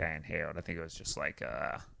don't think I inhaled. I think it was just like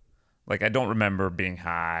I don't remember being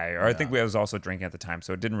high, or I think I was also drinking at the time,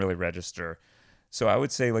 so it didn't really register. So I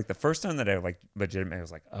would say like the first time that I like legitimately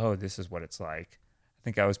was like, oh, this is what it's like. I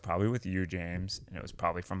think I was probably with you, James, and it was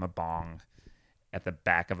probably from a bong at the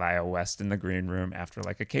back of IO West in the green room after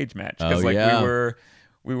like a cage match, because Oh, yeah.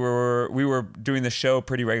 we were doing the show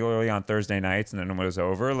pretty regularly on Thursday nights, and then when it was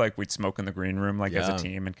over, like we'd smoke in the green room like as Yeah. a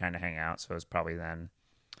team and kind of hang out. So it was probably then.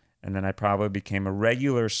 And then I probably became a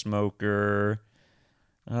regular smoker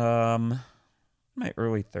my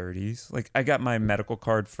early 30s. Like I got my medical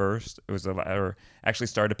card first. It was or actually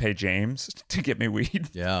started to pay James to get me weed.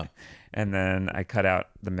 Yeah. And then I cut out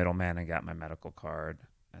the middleman and got my medical card.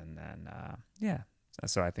 And then yeah.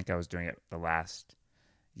 So I think I was doing it the last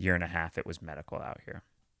year and a half. It was medical out here.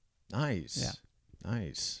 Nice. Yeah.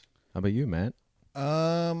 Nice. How about you, Matt?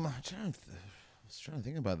 I was trying to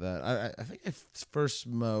think about that. I think I first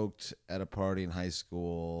smoked at a party in high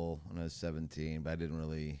school when I was 17, but I didn't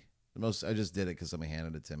really. I just did it because somebody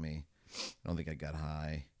handed it to me. I don't think I got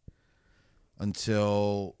high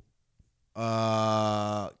until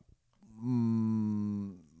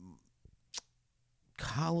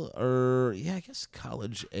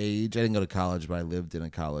college age. I didn't go to college, but I lived in a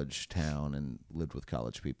college town and lived with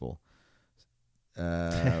college people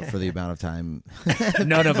for the amount of time.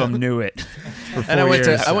 None of them knew it. And I went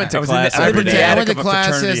to I class was in the every day. attic I went to of a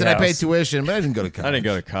classes fraternity and I paid house. tuition, but I didn't go to college. I didn't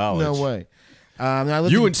go to college. No way. I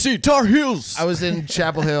lived in- UNC Tar Heels. I was in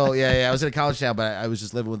Chapel Hill. Yeah. I was in a college town, but I was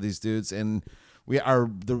just living with these dudes, and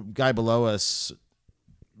the guy below us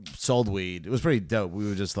sold weed. It was pretty dope. We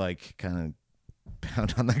would just like kind of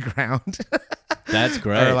pound on the ground. That's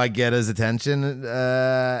great. Or like get his attention,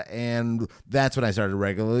 and that's when I started to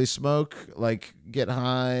regularly smoke, like get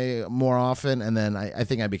high more often, and then I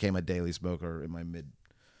think I became a daily smoker in my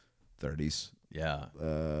mid-30s. yeah.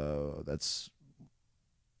 That's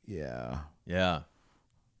yeah. Yeah.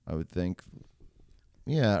 I would think.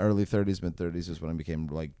 Yeah, early 30s, mid 30s is when I became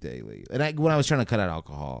like daily, and when I was trying to cut out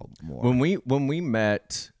alcohol more. When we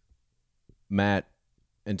met, Matt,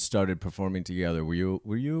 and started performing together, were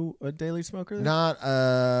you a daily smoker then? Not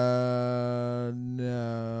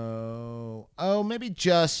no. Oh, maybe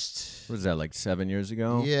just. What was that, like 7 years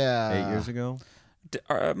ago? Yeah. 8 years ago?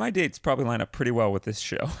 My dates probably line up pretty well with this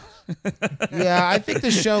show. Yeah, I think the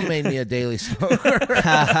show made me a daily smoker.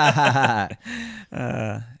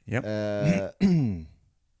 Yep.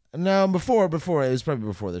 No, before it was probably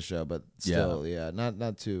before the show, but still, yeah,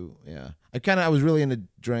 not too. Yeah, I was really into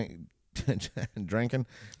drinking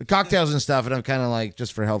the cocktails and stuff, and I'm kind of like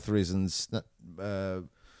just for health reasons,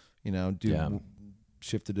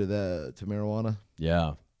 shifted to marijuana.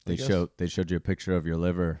 Yeah. They guess. showed you a picture of your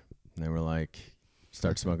liver, and they were like,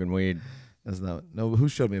 start smoking weed. That's not no. Who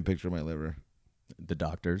showed me a picture of my liver? The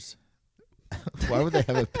doctors. Why would they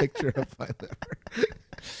have a picture of my liver?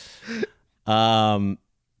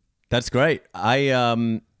 That's great.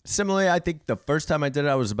 Similarly, I think the first time I did it,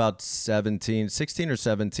 I was about 16 or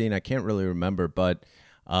 17. I can't really remember, but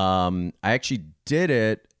I actually did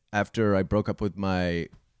it after I broke up with my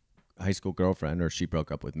high school girlfriend, or she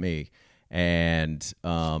broke up with me. And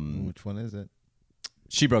Which one is it?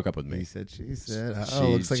 she broke up with me. He said, she said. She- Oh,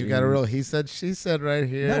 looks like you got a she- real he said, she said right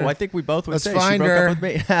here. No, I think we both would Let's say she find broke her. up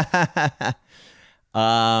with me.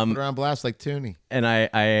 Put her on blast like Toonie. And I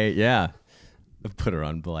put her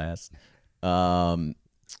on blast. So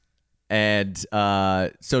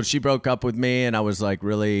she broke up with me, and I was like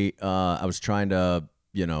really, I was trying to,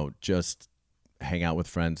 just hang out with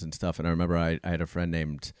friends and stuff. And I remember I had a friend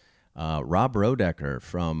named Rob Rodecker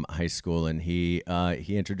from high school, and he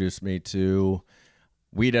introduced me to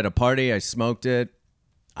weed at a party. I smoked it.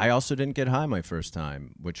 I also didn't get high my first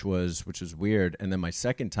time, which was weird. And then my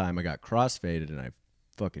second time, I got crossfaded, and I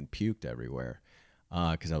fucking puked everywhere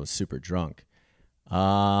because I was super drunk.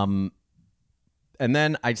 And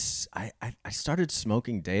then I started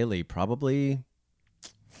smoking daily, probably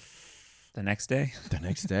The next day. the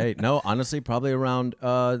next day. No, honestly, probably around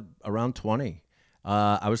 20.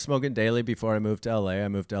 I was smoking daily before I moved to LA. I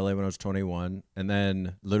moved to LA when I was 21, and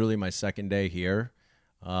then literally my second day here,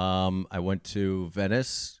 I went to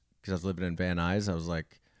Venice because I was living in Van Nuys. I was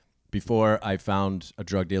like, before I found a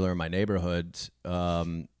drug dealer in my neighborhood,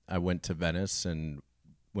 I went to Venice and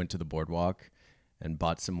went to the boardwalk and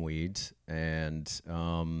bought some weed, and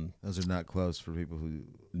Those are not close for people who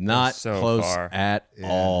not so close far. at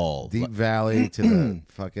all. Deep Valley to the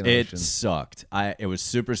fucking It ocean. sucked. It was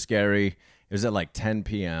super scary. It was at like 10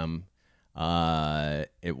 p.m.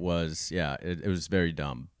 It was very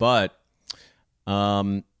dumb. But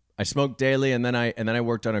I smoked daily, and then I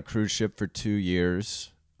worked on a cruise ship for 2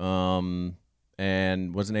 years, and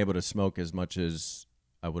wasn't able to smoke as much as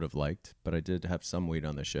I would have liked, but I did have some weed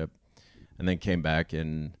on the ship, and then came back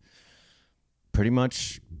and pretty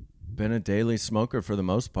much been a daily smoker for the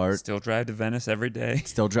most part. Still drive to Venice every day.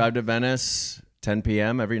 Still drive to Venice 10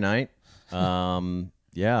 p.m. every night.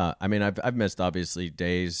 Yeah, I mean, I've missed obviously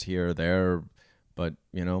days here or there, but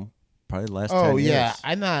probably the last 10 years.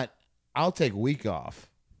 yeah, I'll take a week off.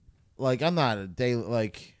 Like I'm not a day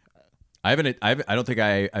like I don't think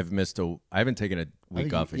I've missed I haven't taken a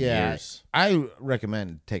week off in years. I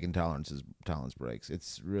recommend taking tolerance breaks.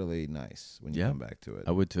 It's really nice when you Yeah. come back to it.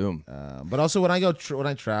 I would too. But also when I go when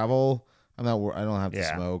I travel, I don't have to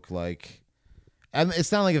Yeah. smoke. Like, and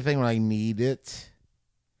it's not like a thing when I need it.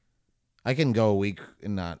 I can go a week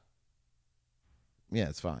and not. Yeah,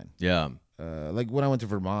 it's fine. Yeah. Like when I went to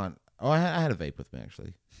Vermont. Oh, I had a vape with me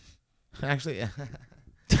actually. Actually, I'll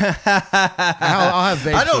have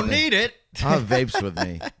vapes. I don't with me. need it. I'll have vapes with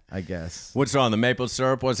me. I guess. What's wrong? The maple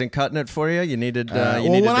syrup wasn't cutting it for you. You needed. Well,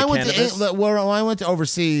 needed when the I went cannabis? when I went to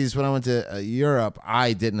overseas, when I went to Europe,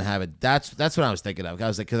 I didn't have it. That's what I was thinking of. I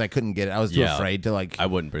was like, because I couldn't get it. I was too Yeah. afraid to like. I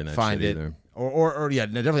wouldn't bring that find shit it, either. or yeah,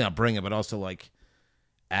 no, definitely not bring it, but also like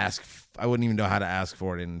ask. I wouldn't even know how to ask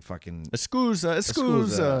for it in fucking. Scusa.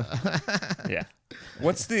 Yeah.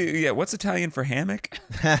 What's Italian for hammock?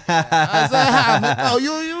 Oh,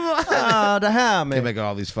 you Ah, the ham. can make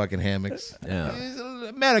all these fucking hammocks. Yeah.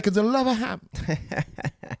 Americans love a ham.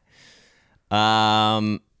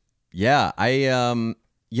 Yeah,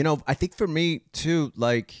 I think for me too,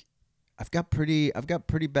 like I've got pretty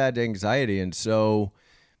bad anxiety, and so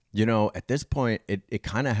at this point it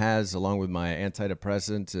kind of has, along with my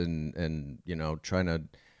antidepressants and trying to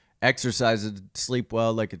exercise and sleep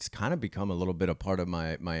well, like it's kind of become a little bit a part of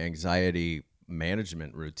my anxiety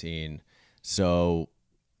management routine. So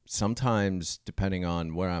sometimes, depending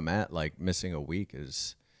on where I'm at, like missing a week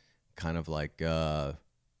is kind of like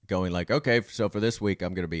going like, okay, so for this week,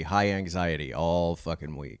 I'm going to be high anxiety all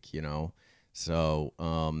fucking week, you know? So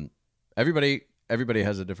everybody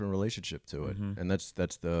has a different relationship to it. And that's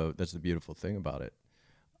the beautiful thing about it.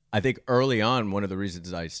 I think early on, one of the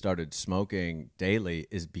reasons I started smoking daily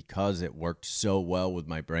is because it worked so well with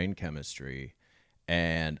my brain chemistry.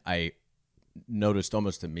 And I noticed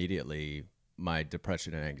almost immediately my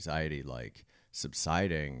depression and anxiety like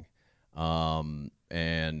subsiding.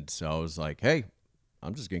 And so I was like, hey,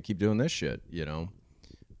 I'm just going to keep doing this shit, you know?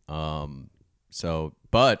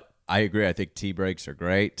 But I agree. I think tea breaks are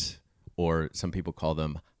great, or some people call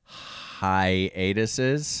them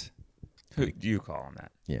hiatuses. Who do you call them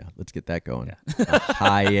that? Yeah, let's get that going. Yeah. A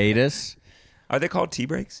hiatus. Are they called tea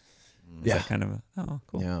breaks? Is Yeah. that kind of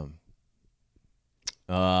cool. Yeah.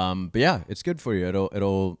 But yeah, it's good for you.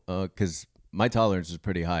 It'll because my tolerance is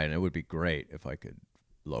pretty high, and it would be great if I could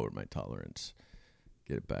lower my tolerance,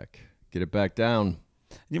 get it back down.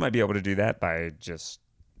 You might be able to do that by just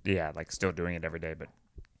like still doing it every day, but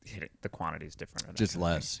the quantity is different. or that Just kind of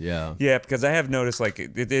thing. less, yeah. Yeah, because I have noticed like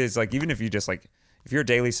it is like even if you just like if you're a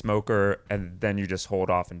daily smoker and then you just hold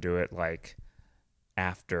off and do it like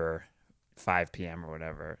after 5 p.m. or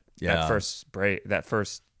whatever, Yeah. that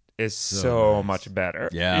first is so nice. much better.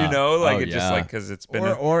 Yeah. You know, like Oh, it just yeah. like because it's been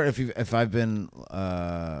Or if I've been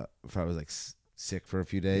if I was like sick for a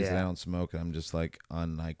few days and I Yeah. don't smoke and I'm just like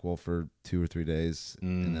on NyQuil for 2 or 3 days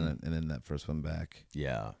and then that first one back,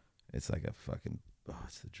 Yeah. it's like a fucking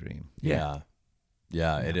it's the dream. Yeah.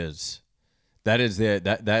 It is. That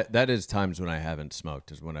is times when I haven't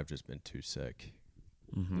smoked, is when I've just been too sick.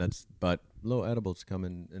 But low edibles come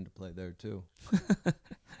into play there too.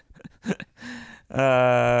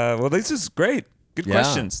 well, this is great. Good Yeah.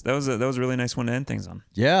 questions. That was a really nice one to end things on.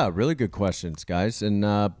 Yeah, really good questions, guys. And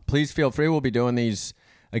please feel free. We'll be doing these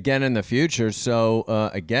again in the future. So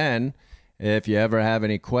again, if you ever have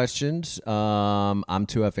any questions, I'm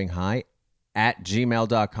 2effing-high at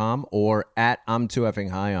gmail.com or at I'm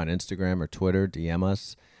 2effing-high on Instagram or Twitter. DM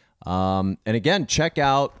us. And again, check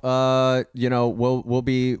out. We'll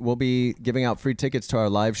be giving out free tickets to our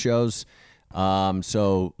live shows.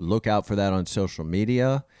 So look out for that on social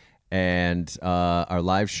media. And our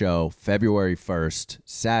live show, February 1st,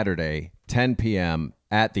 Saturday, 10 p.m.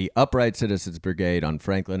 at the Upright Citizens Brigade on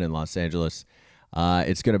Franklin in Los Angeles.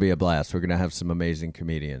 It's going to be a blast. We're going to have some amazing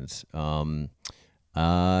comedians.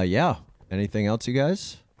 Yeah. Anything else, you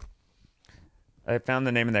guys? I found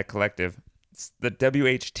the name of that collective. It's the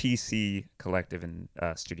WHTC Collective in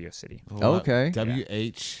Studio City. Okay.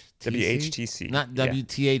 WHTC? WHTC. Not Yeah.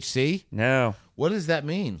 WTHC? No. What does that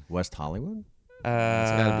mean? West Hollywood? It's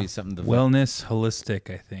got to be something to Wellness holistic,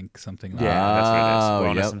 I think, something like Yeah, that's what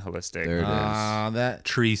Oh, it is. Wellness yep. and holistic. There it is. that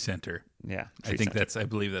Tree Center. Yeah. I think I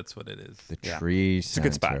believe that's what it is. The Yeah. Tree It's a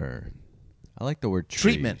good spot. Center. I like the word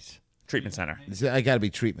Treatment. trees. Treatment center. I got to be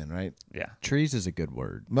treatment, right? Yeah. Trees is a good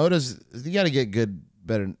word. Moda's you got to get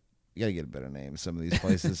better. You got to get a better name. Some of these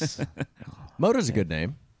places. Moto's a good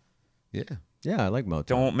name. Yeah. Yeah, I like Moto.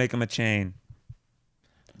 Don't make them a chain.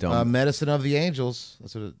 Don't. Medicine of the Angels.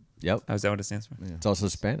 That's what it. Yep. Oh, is that what it stands for? It's also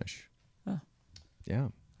Spanish. Yeah.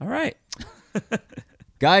 All right.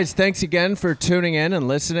 Guys, thanks again for tuning in and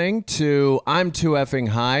listening to I'm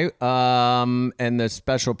 2effing-high and the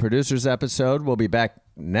special producers episode. We'll be back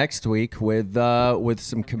next week with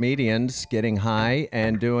some comedians getting high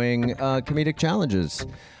and doing comedic challenges.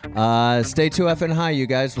 Stay 2effing-high, you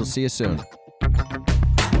guys. We'll see you soon.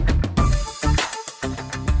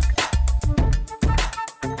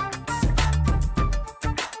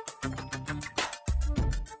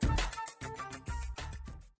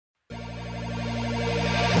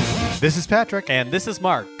 This is Patrick. And this is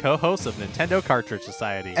Mark, co-host of Nintendo Cartridge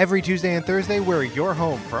Society. Every Tuesday and Thursday, we're your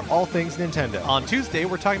home for all things Nintendo. On Tuesday,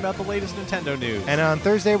 we're talking about the latest Nintendo news. And on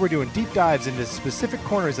Thursday, we're doing deep dives into specific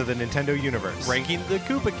corners of the Nintendo universe. Ranking the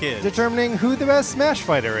Koopa Kids. Determining who the best Smash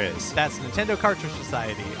fighter is. That's Nintendo Cartridge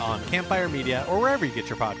Society on Campfire Media or wherever you get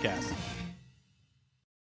your podcasts.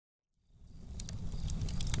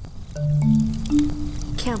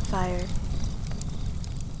 Campfire.